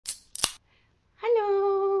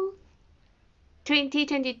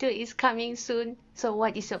2022 is coming soon. So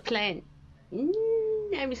what is your plan?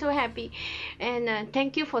 I'm so happy. And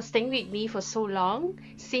thank you for staying with me for so long.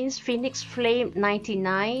 Since Phoenix Flame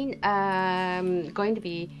 99, going to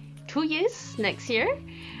be 2 years next year.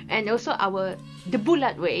 And also our The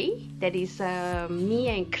BulatWay, that is me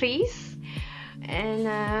and Cris. And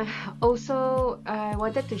also I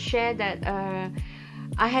wanted to share that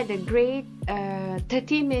I had a great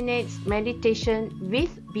 30 minutes meditation with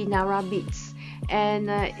binaural beats, and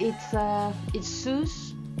it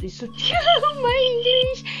soothes my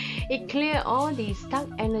English. It clears all the stuck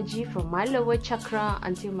energy from my lower chakra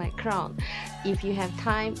until my crown. If you have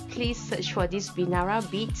time, please search for these binaural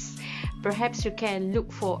beats. Perhaps you can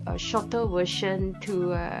look for a shorter version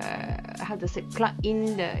to plug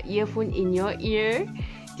in the earphone in your ear.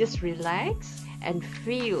 Just relax and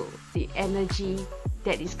feel the energy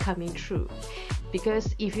that is coming through,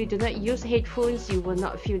 because if you do not use headphones, you will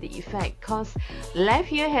not feel the effect, because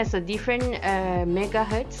left ear has a different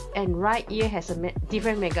megahertz and right ear has a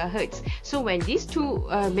different megahertz. So when these two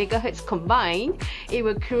megahertz combine, it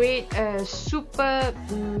will create a super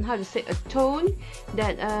a tone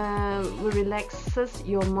that will relaxes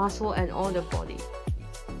your muscle and all the body.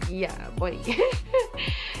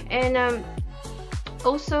 And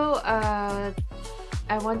also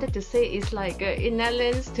I wanted to say is like in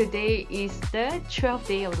Netherlands today is the 12th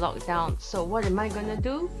day of lockdown. So what am I gonna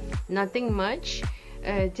do? Nothing much,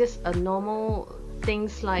 just a normal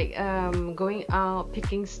things like going out,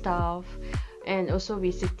 picking stuff, and also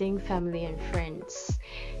visiting family and friends.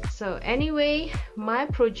 So anyway, my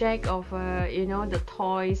project of the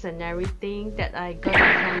toys and everything that I got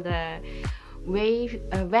from the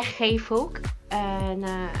weggeefhoek, and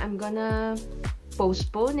I'm gonna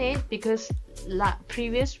postpone it because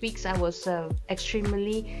previous weeks I was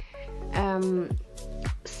extremely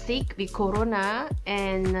sick with corona,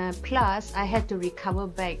 and plus I had to recover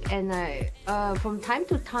back, and from time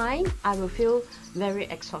to time I will feel very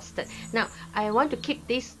exhausted. Now I want to keep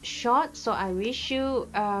this short, so I wish you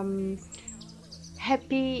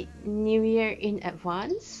happy new year in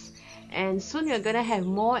advance, and soon we're gonna have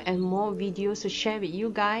more and more videos to share with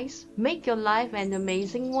you guys. Make your life an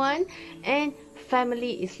amazing one, and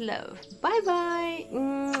family is love. Bye bye.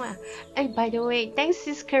 Hey, by the way, thanks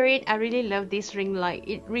sis Karin. I really love this ring light.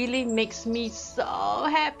 It really makes me so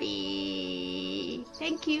happy.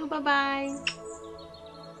 Thank you. Bye bye.